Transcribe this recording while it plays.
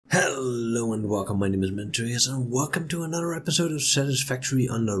Hello and welcome, my name is Menturius and welcome to another episode of Satisfactory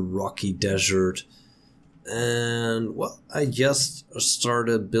on the Rocky Desert. And well, I just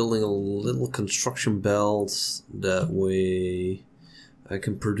started building a little construction belt, that way I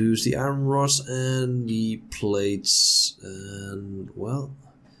can produce the iron rods and the plates, and well,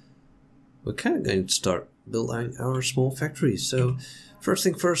 we're kind of going to start building our small factory. So first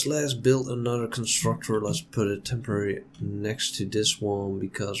thing first, let's build another constructor. Let's put it temporary next to this one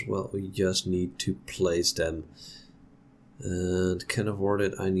because, well, we just need to place them. And can avoid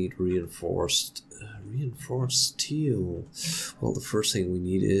it, I need reinforced steel. Well, the first thing we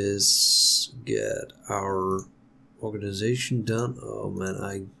need is get our organization done. Oh man,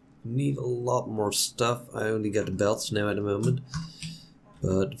 I need a lot more stuff. I only got the belts now at the moment.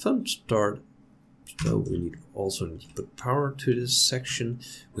 But fun start. So we also need to put power to this section.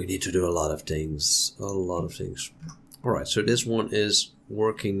 We need to do a lot of things. Alright, so this one is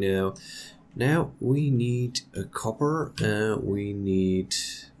working now. Now we need a copper and we need,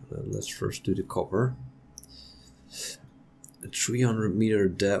 let's first do the copper. 300 meter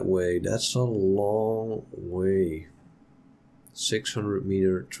that way, that's a long way. 600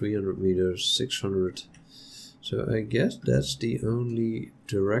 meter, 300 meters, 600. So I guess that's the only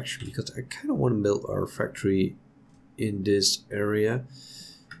direction, because I kind of want to build our factory in this area.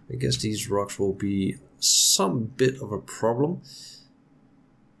 I guess these rocks will be some bit of a problem,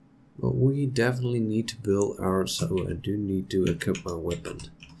 but we definitely need to build our, so I do need to equip my weapon.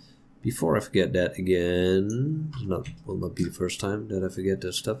 Before I forget that again, will not be the first time that I forget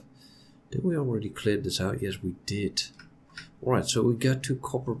that stuff. Did we already clear this out? Yes, we did. Alright, so we got 2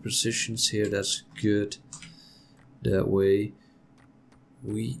 copper positions here, that's good. That way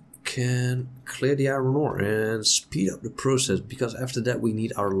we can clear the iron ore and speed up the process, because after that we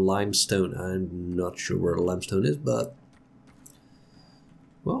need our limestone. I'm not sure where the limestone is, but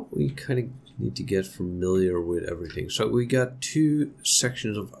well, we kind of need to get familiar with everything. So we got 2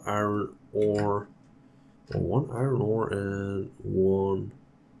 sections of iron ore, or 1 iron ore and 1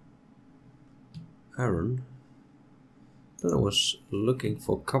 iron. Then I was looking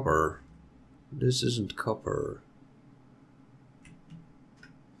for copper. This isn't copper.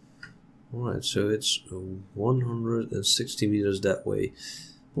 Alright, so it's 160 meters that way.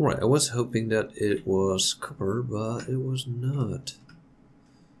 Alright, I was hoping that it was copper, but it was not.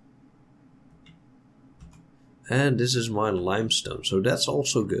 And this is my limestone, so that's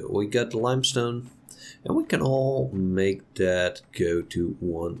also good. We got the limestone, and we can all make that go to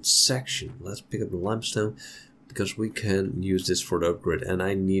 1 section. Let's pick up the limestone, because we can use this for the upgrade, and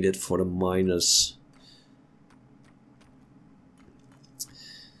I need it for the miners.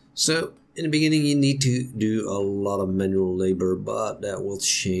 So in the beginning you need to do a lot of manual labor, but that will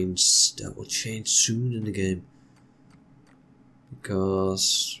change. That will change soon in the game,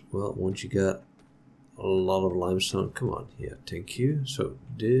 because well, once you got a lot of limestone, come on, yeah, thank you. So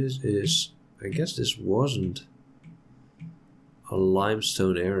this is, I guess this wasn't a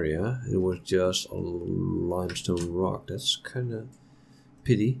limestone area, it was just a limestone rock. That's kind of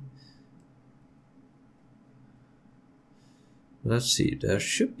pity. Let's see, there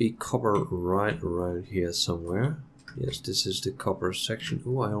should be copper right around here somewhere. Yes, this is the copper section.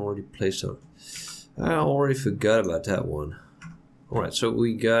 Oh, I already placed it. I already forgot about that one. Alright, so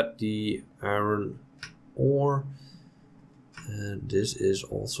we got the iron ore. And this is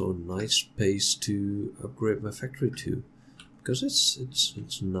also a nice space to upgrade my factory to, because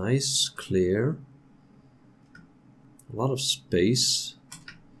it's nice, clear. A lot of space.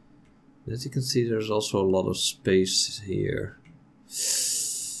 As you can see, there's also a lot of space here.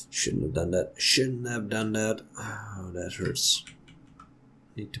 Shouldn't have done that. Shouldn't have done that. Oh, that hurts.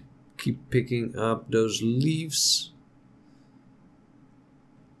 Need to keep picking up those leaves.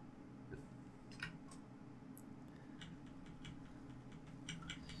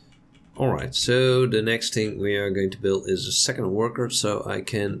 Alright, so the next thing we are going to build is a second worker, so I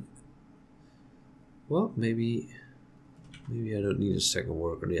can, well, maybe I don't need a second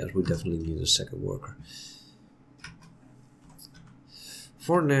worker. Yes, we definitely need a second worker.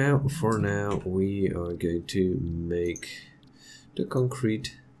 For now, we are going to make the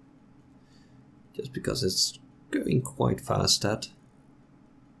concrete, just because it's going quite fast at.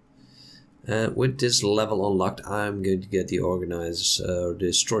 And with this level unlocked, I'm going to get the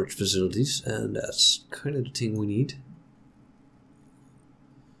the storage facilities, and that's kind of the thing we need.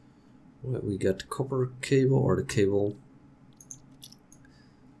 Right, we got the copper cable, or the cable.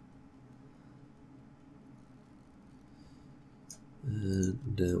 And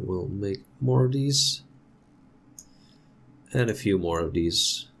then we'll make more of these, and a few more of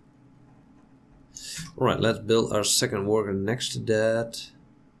these. Alright, let's build our second worker next to that.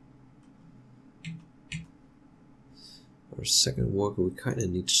 For a second worker, we kind of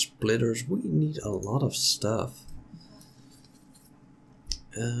need splitters. We need a lot of stuff.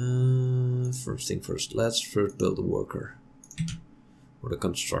 First thing first, let's first build a worker. Or the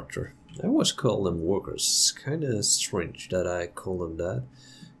constructor. I always call them workers. It's kind of strange that I call them that.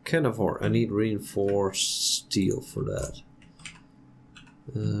 Can't afford. I need reinforced steel for that.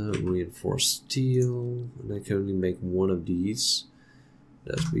 Reinforced steel. And I can only make one of these.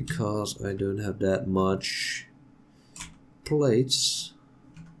 That's because I don't have that much plates.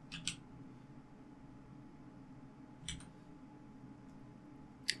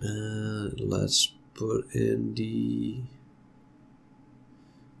 Let's put in the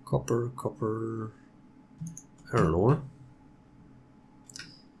copper, iron ore.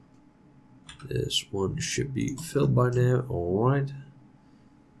 This one should be filled by now. Alright.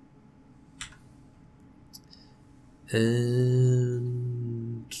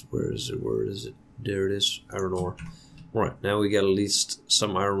 And where is it? Where is it? There it is. Iron ore. Right, now we got at least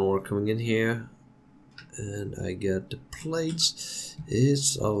some iron ore coming in here. And I get the plates.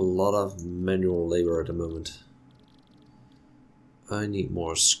 It's a lot of manual labor at the moment. I need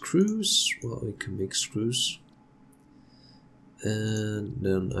more screws. Well, we can make screws. And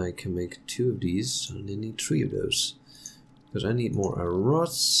then I can make 2 of these. And I need 3 of those. Because I need more iron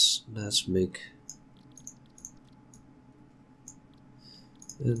rods. Let's make...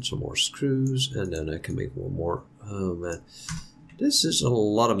 and some more screws. And then I can make 1 more. Oh man. This is a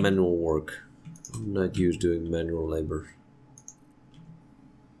lot of manual work. I'm not used to doing manual labor.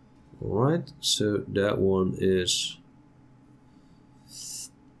 Alright, so that one is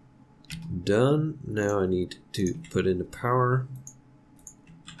done. Now I need to put in the power.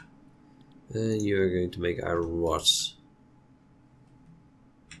 And you are going to make iron rods.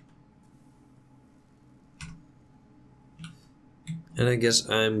 And I guess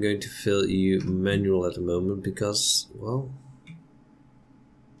I'm going to fill you manual at the moment because, well,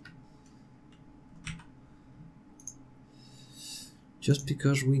 just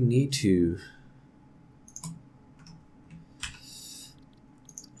because we need to.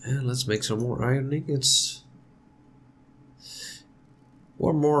 And let's make some more iron ingots.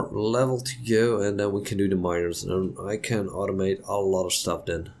 1 more level to go and then we can do the miners. And I can automate a lot of stuff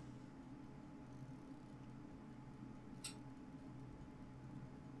then.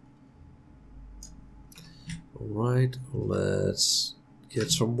 Alright, let's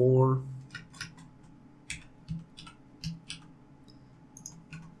get some more.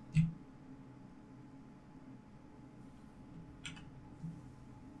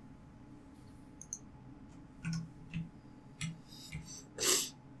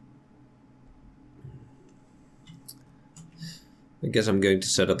 I guess I'm going to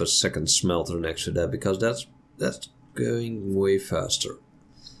set up a second smelter next to that because that's going way faster.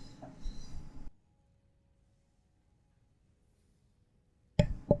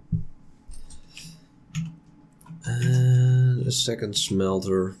 And a second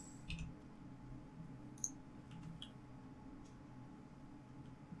smelter.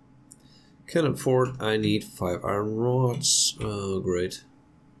 Can afford. I need 5 iron rods. Oh, great.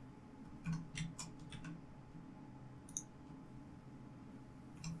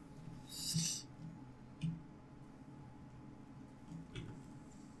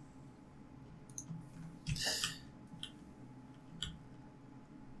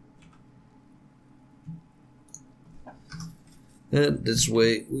 And this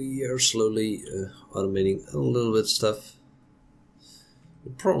way we are slowly automating a little bit stuff.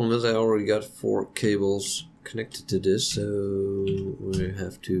 The problem is I already got 4 cables connected to this, so we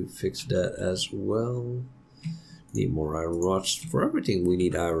have to fix that as well. Need more iron rods. For everything we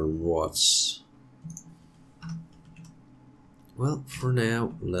need iron rods. Well, for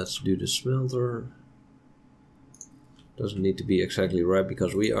now, let's do the smelter. Doesn't need to be exactly right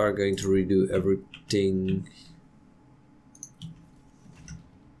because we are going to redo everything.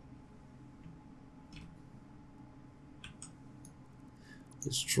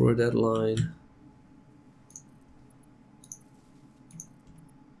 Destroy that line.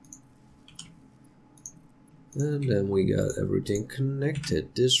 And then we got everything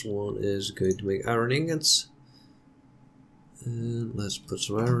connected. This one is going to make iron ingots. And let's put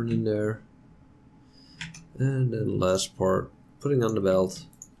some iron in there. And then last part, putting on the belt.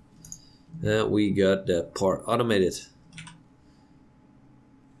 And we got that part automated.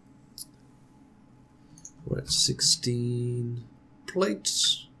 We're at 16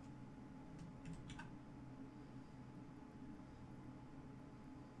 plates.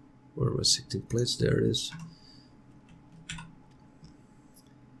 Where are my 16 plates? There it is.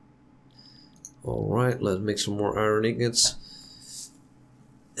 Alright, let's make some more iron ingots.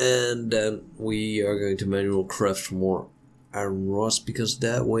 And then we are going to manual craft some more iron rods, because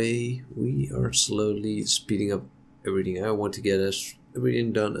that way we are slowly speeding up everything. I want to get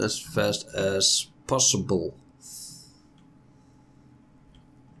everything done as fast as possible.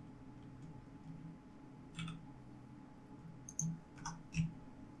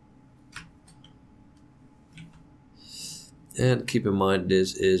 And keep in mind,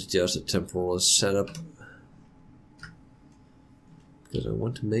 this is just a temporal setup, because I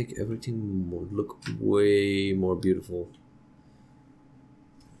want to make everything look way more beautiful.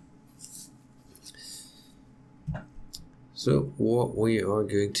 So what we are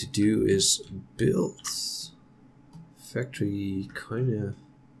going to do is build factory kinda.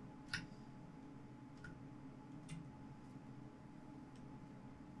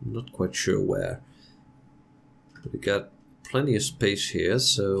 I'm not quite sure where. We got plenty of space here,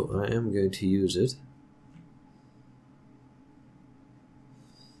 so I am going to use it.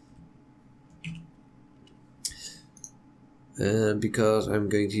 And because I'm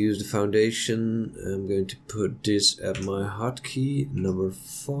going to use the foundation, I'm going to put this at my hotkey number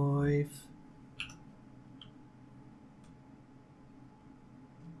 5.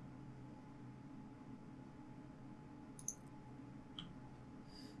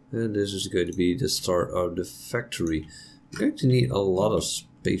 And this is going to be the start of the factory. I'm going to need a lot of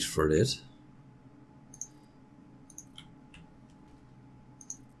space for this.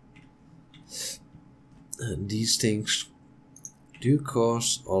 And these things do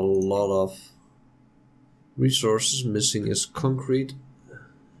cost a lot of resources. Missing is concrete.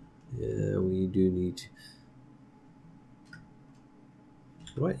 Yeah, we do need.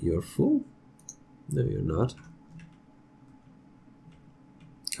 Right, you're full? No, you're not.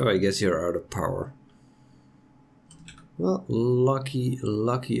 Oh, I guess you're out of power. Well, lucky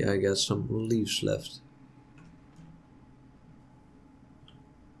I got some leaves left.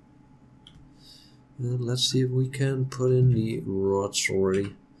 And let's see if we can put in the rods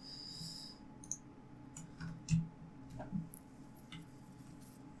already.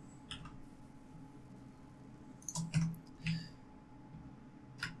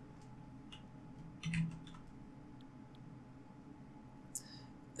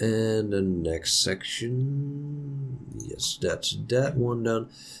 And the next section, yes, that's that one done.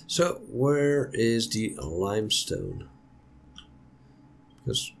 So where is the limestone?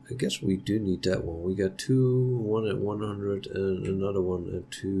 Because I guess we do need that one. We got 2, one at 100 and another one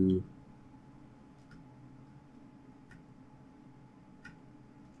at 2.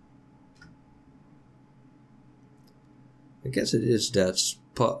 I guess it is that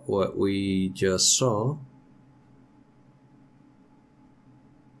spot what we just saw.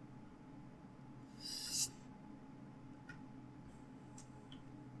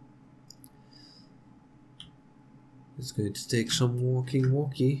 It's going to take some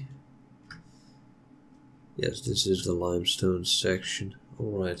walkie. Yes, this is the limestone section.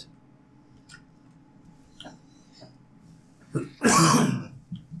 Alright.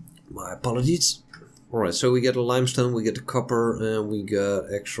 My apologies. Alright, so we get the limestone, we get the copper, and we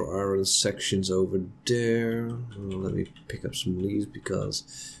got extra iron sections over there. Let me pick up some leaves,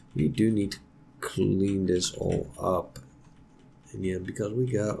 because we do need to clean this all up in the end, because we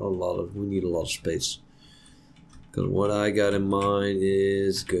need a lot of space. Because what I got in mind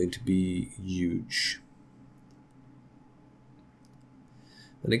is going to be huge.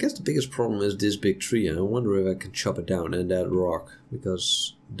 And I guess the biggest problem is this big tree. I wonder if I can chop it down, and that rock,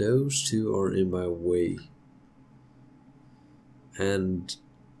 because those two are in my way. And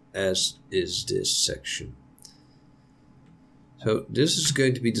as is this section. So this is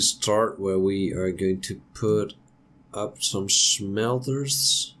going to be the start where we are going to put up some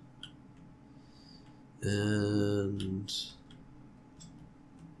smelters. And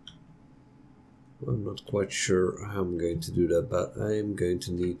I'm not quite sure how I'm going to do that, but I am going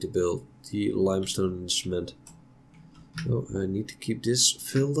to need to build the limestone and cement. Oh, I need to keep this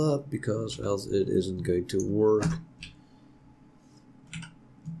filled up, because else it isn't going to work.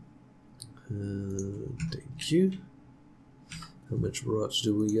 Thank you. How much rods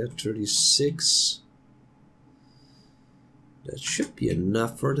do we get? 36. That should be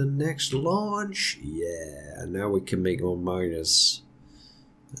enough for the next launch. Yeah, now we can make more miners.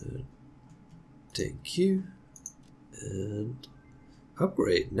 Thank you. And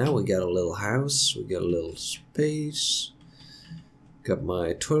upgrade. Now we got a little house. We got a little space. Got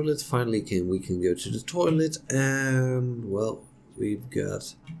my toilet. Finally we can go to the toilet. And, well, we've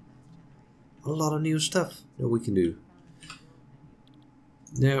got a lot of new stuff that we can do.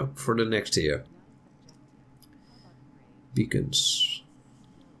 Now for the next tier. Beacons.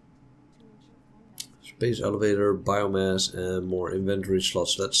 space elevator, biomass, and more inventory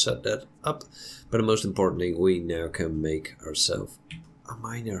slots. Let's set that up. But the most important thing, we now can make ourselves a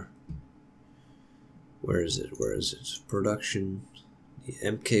miner. Where is it? Where is it? Production. The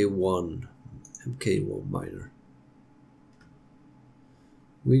MK1 miner.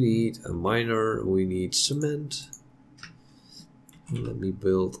 We need a miner. We need cement. Let me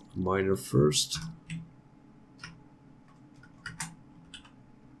build a miner first.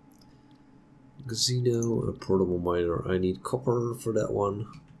 Casino, a portable miner. I need copper for that one.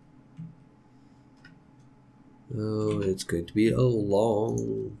 Oh, it's going to be a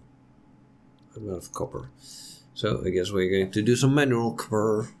long amount of copper. So I guess we're going to do some manual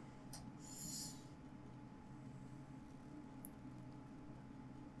copper.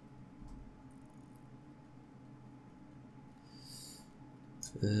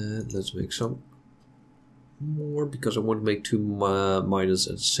 And let's make some more because I want to make two miners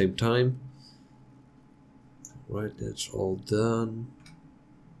at the same time. Right, that's all done.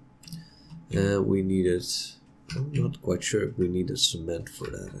 And we needed, I'm not quite sure if we needed cement for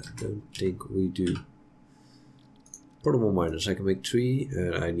that. I don't think we do. Portable miners, I can make 3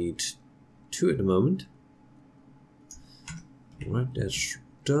 and I need 2 at the moment. Right, that's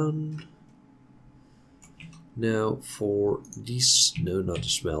done. Now for these, no, not the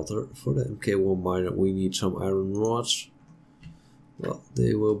smelter, for the MK1 miner we need some iron rods. Well,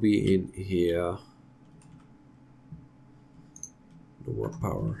 they will be in here. No more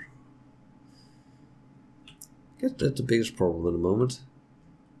power. I guess that's the biggest problem at the moment.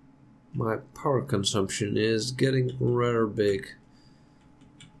 My power consumption is getting rather big.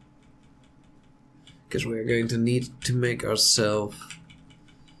 Because we are going to need to make ourselves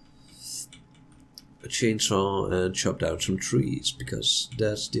a chainsaw and chop down some trees, because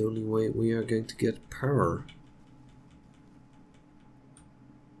that's the only way we are going to get power.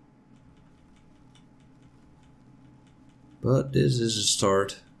 But this is a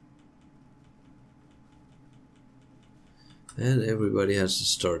start. And everybody has to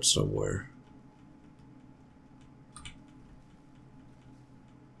start somewhere.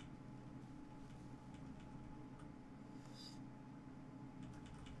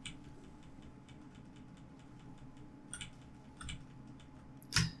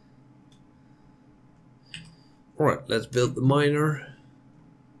 Alright, let's build the miner.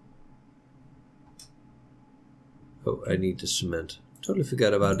 Oh, I need the cement. Totally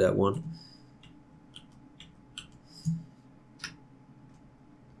forgot about that one.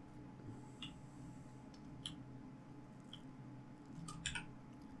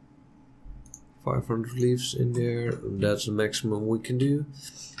 $500 leaves in there. That's the maximum we can do.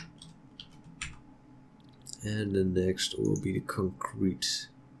 And the next will be the concrete.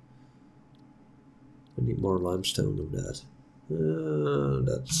 I need more limestone of that.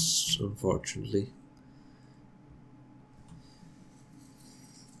 That's unfortunately.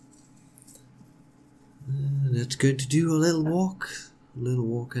 That's going to do a little walk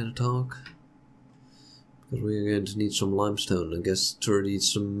and a talk. Because we're going to need some limestone. I guess 30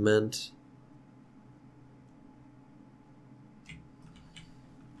 cement.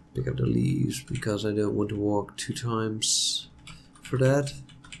 Pick up the leaves because I don't want to walk 2 times for that.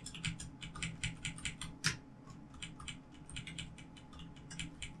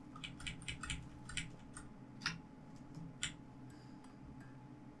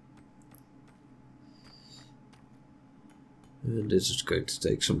 And this is going to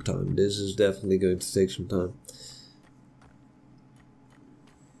take some time. This is definitely going to take some time.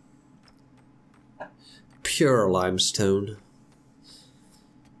 Pure limestone.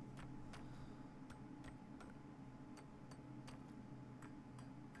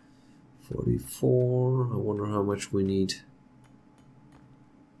 $44. I wonder how much we need.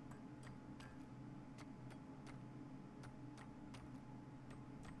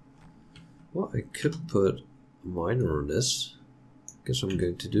 Well, I could put a miner on this. Guess I'm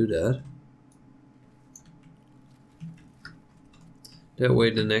going to do that. That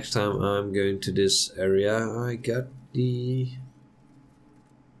way the next time I'm going to this area I got the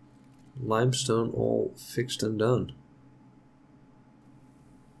limestone all fixed and done.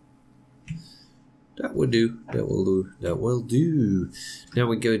 That will do. That will do. That will do. Now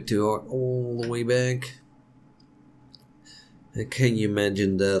we go to all the way back. And can you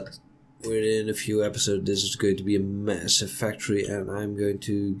imagine that within a few episodes this is going to be a massive factory, and I'm going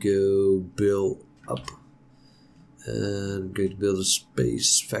to go build up. And I'm going to build a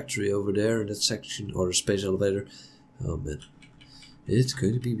space factory over there in that section, or a space elevator. Oh man, it's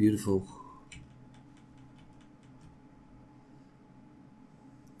going to be beautiful.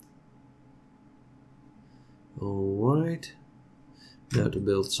 Alright, Now to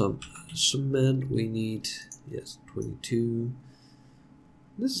build some cement we need, yes, 22.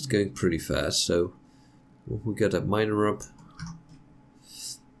 This is going pretty fast, so we got that miner up.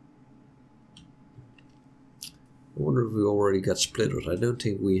 I wonder if we already got splitters. I don't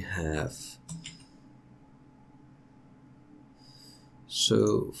think we have.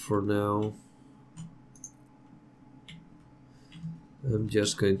 So for now, I'm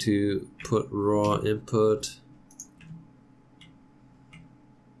just going to put raw input.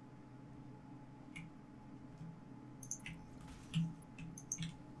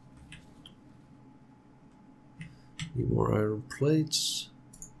 Need more iron plates.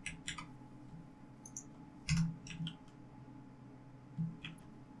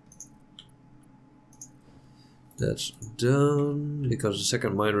 That's done because the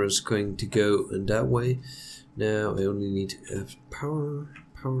second miner is going to go in that way. Now I only need to have power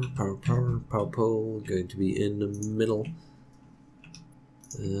pole going to be in the middle,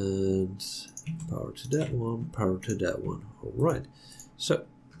 and power to that one, power to that one. All right, so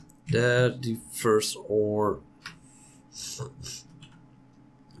that's the first ore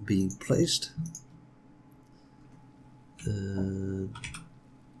being placed, and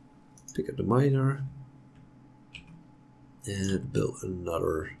pick up the miner and build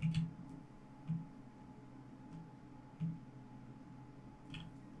another.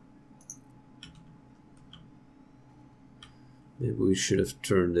 Maybe we should have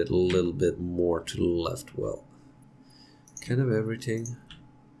turned it a little bit more to the left. Well, kind of everything.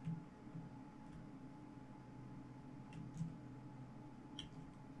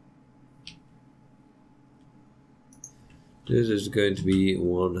 This is going to be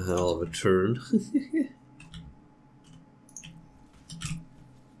one hell of a turn.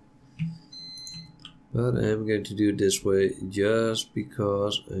 But I'm going to do it this way just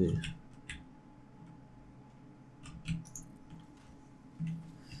because I'm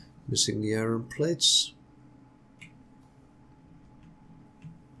missing the iron plates.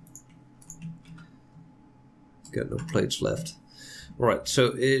 Got no plates left. Alright, so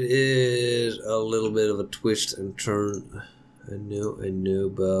it is a little bit of a twist and turn. I know,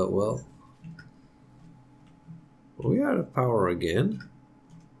 but well, we are out of power again.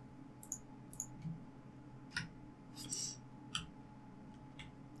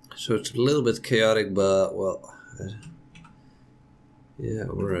 So it's a little bit chaotic, but well, yeah,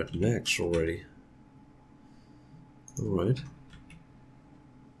 we're at max already. All right.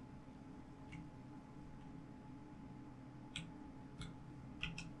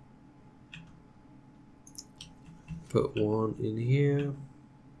 Put one in here.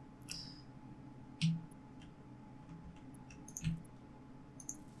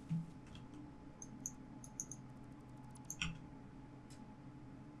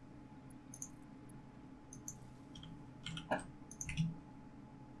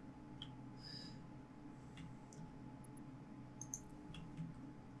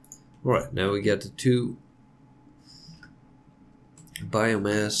 Right, now we got the two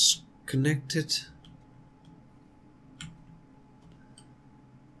biomass connected.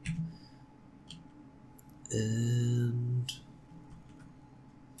 And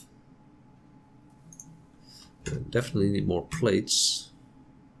I definitely need more plates.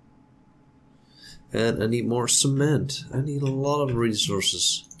 And I need more cement. I need a lot of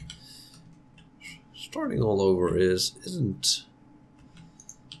resources. Starting all over isn't.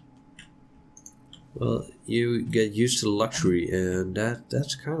 Well, you get used to luxury, and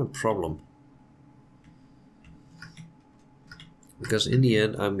that's kind of a problem. Because in the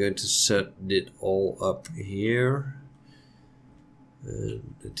end, I'm going to set it all up here.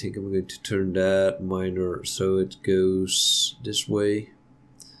 And I think I'm going to turn that miner so it goes this way.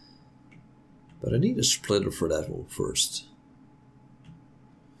 But I need a splitter for that one first.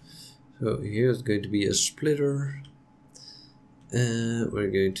 So here's going to be a splitter. And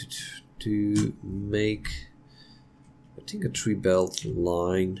we're going to make, I think, a 3-belt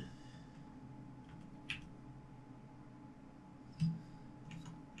line.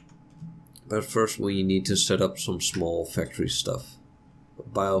 But first we need to set up some small factory stuff.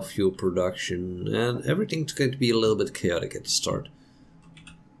 Biofuel production, and everything's going to be a little bit chaotic at the start.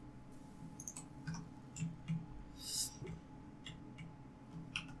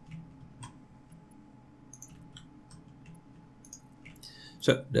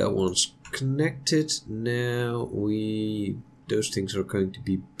 So that one's connected. Now those things are going to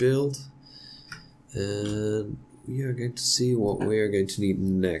be built, and we are going to see what we are going to need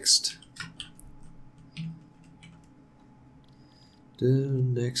next. The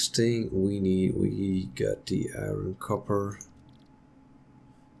next thing we got the iron copper.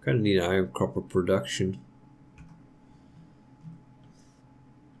 Kind of need iron copper production.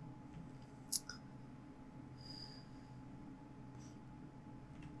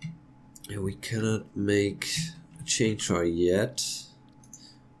 And we cannot make a chainsaw yet.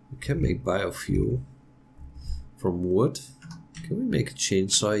 We can make biofuel from wood. Can we make a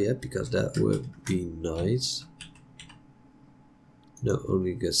chainsaw yet? Because that would be nice. No,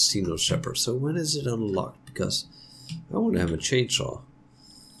 only get Sino Shepherd. So when is it unlocked? Because I want to have a chainsaw.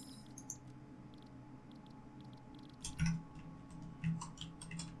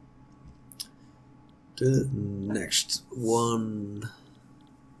 The next one.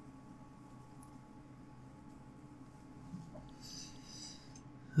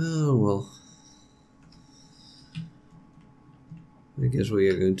 Oh well. I guess we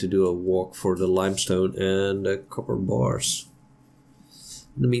are going to do a walk for the limestone and the copper bars.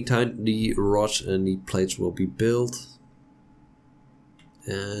 In the meantime, the rods and the plates will be built.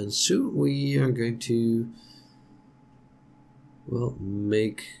 And soon we are going to, well,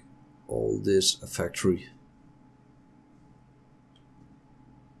 make all this a factory.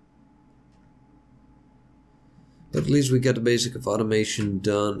 But at least we got the basic of automation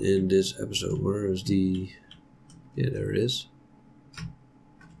done in this episode. Where is the... yeah, there it is.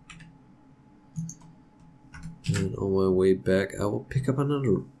 And on my way back, I will pick up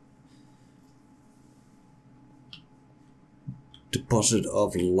another deposit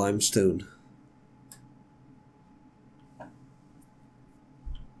of limestone.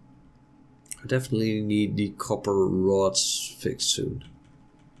 I definitely need the copper rods fixed soon.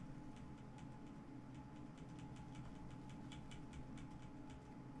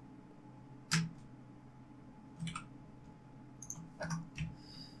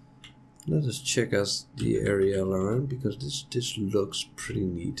 Let us check out the area around, because this looks pretty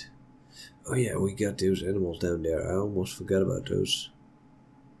neat. Oh yeah, we got those animals down there. I almost forgot about those.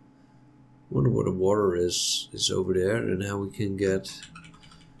 Wonder what the water is over there and how we can get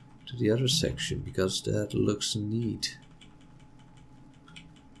to the other section, because that looks neat.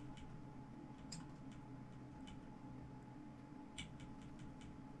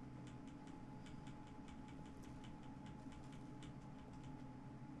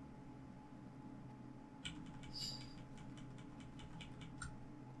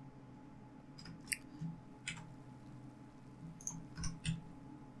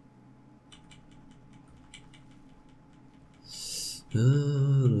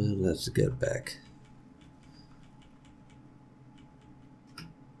 Let's get back.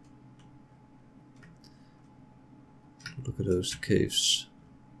 Look at those caves.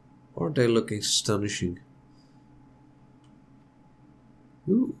 Aren't they looking astonishing?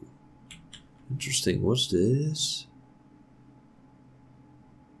 Ooh, interesting. What's this?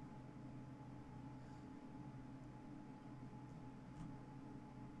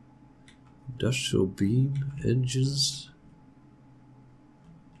 Industrial beam engines.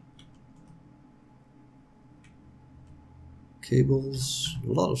 Cables, a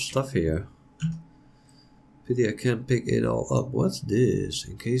lot of stuff here. Pity I can't pick it all up. What's this?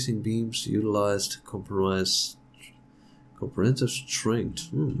 Encasing beams utilized to compromise comprehensive strength.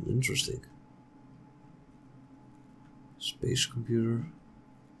 Interesting. Space computer.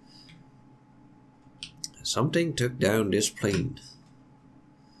 Something took down this plane.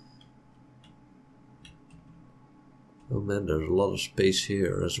 Oh man, there's a lot of space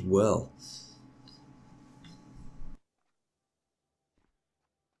here as well.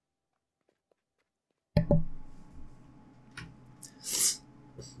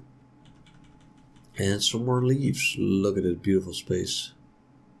 And some more leaves. Look at this beautiful space.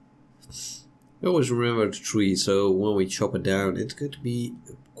 I always remember the tree, so when we chop it down, it's going to be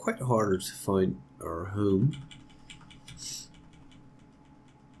quite harder to find our home.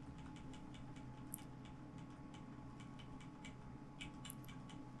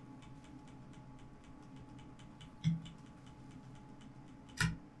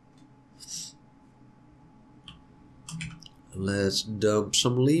 Let's dump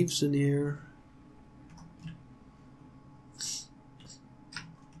some leaves in here.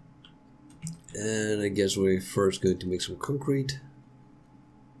 And I guess we're first going to make some concrete.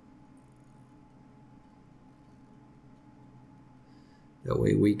 That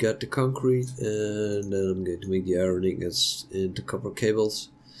way we got the concrete, and then I'm going to make the iron ingots into copper cables.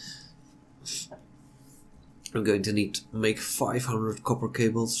 I'm going to need to make 500 copper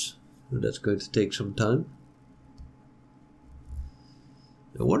cables, and that's going to take some time.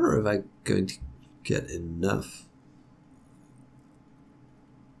 I wonder if I'm going to get enough.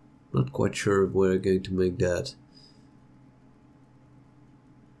 Not quite sure if we're going to make that.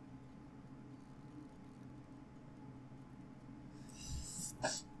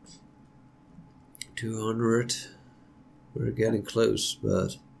 $200. We're getting close,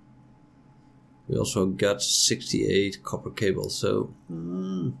 but we also got 68 copper cables, so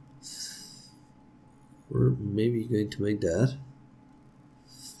maybe going to make that.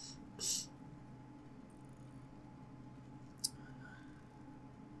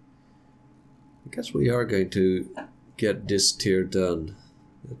 I guess we are going to get this tier done.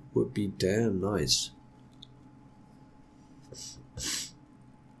 That would be damn nice.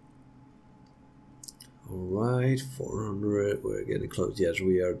 Alright, 400, we're getting close. Yes,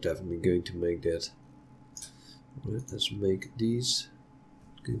 we are definitely going to make that. Alright, let's make these.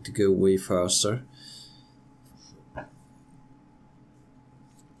 Going to go way faster.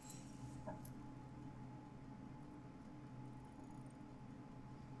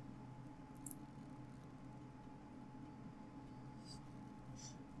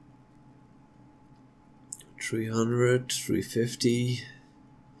 $300, $350,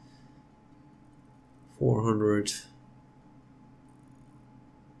 $400.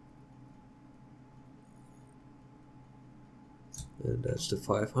 And that's the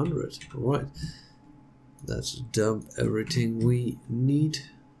 500. Alright. Let's dump everything we need.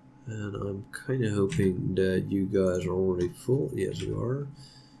 And I'm kind of hoping that you guys are already full. Yes, you are.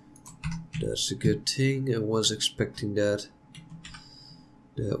 That's a good thing. I was expecting that.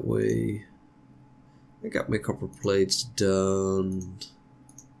 That way I got my copper plates done.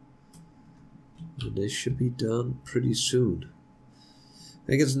 And they should be done pretty soon.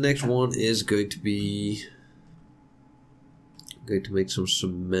 I guess the next one is going to be make some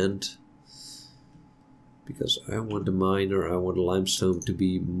cement, because I want the miner, I want the limestone to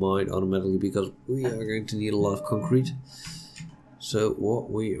be mined automatically, because we are going to need a lot of concrete. So what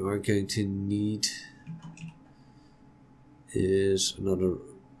we are going to need is another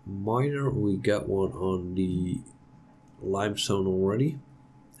miner. We got one on the limestone already,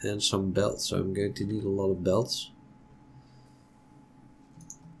 and some belts. So I'm going to need a lot of belts.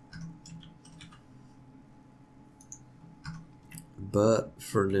 But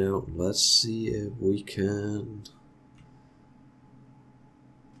for now, let's see if we can.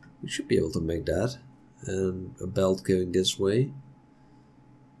 We should be able to make that, and a belt going this way.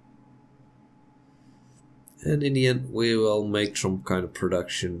 And in the end, we will make some kind of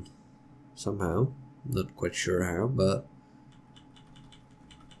production somehow. Not quite sure how, but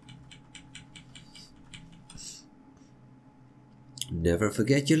never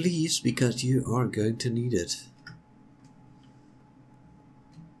forget your leaves, because you are going to need it.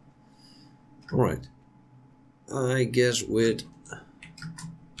 Alright, I guess with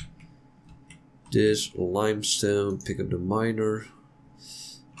this limestone, pick up the miner,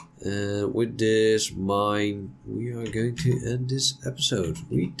 and with this mine, we are going to end this episode.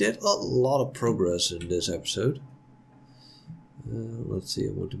 We did a lot of progress in this episode. Let's see,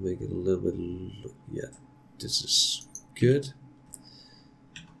 I want to make it a little bit, yeah, this is good.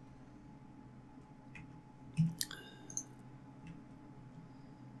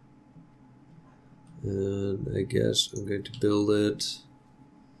 And I guess I'm going to build it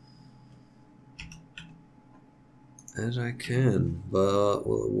as I can, but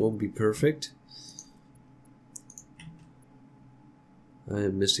well, it won't be perfect. I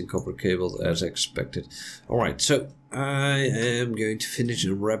am missing copper cables as expected. Alright, so I am going to finish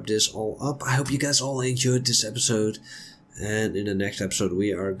and wrap this all up. I hope you guys all enjoyed this episode. And in the next episode,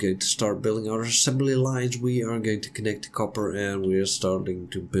 we are going to start building our assembly lines. We are going to connect the copper, and we are starting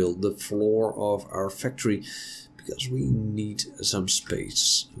to build the floor of our factory, because we need some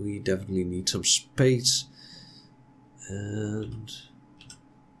space. We definitely need some space. And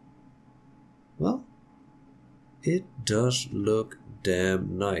well, it does look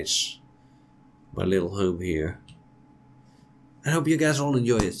damn nice, my little home here. I hope you guys all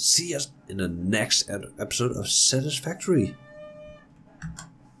enjoy it. See us in the next episode of Satisfactory.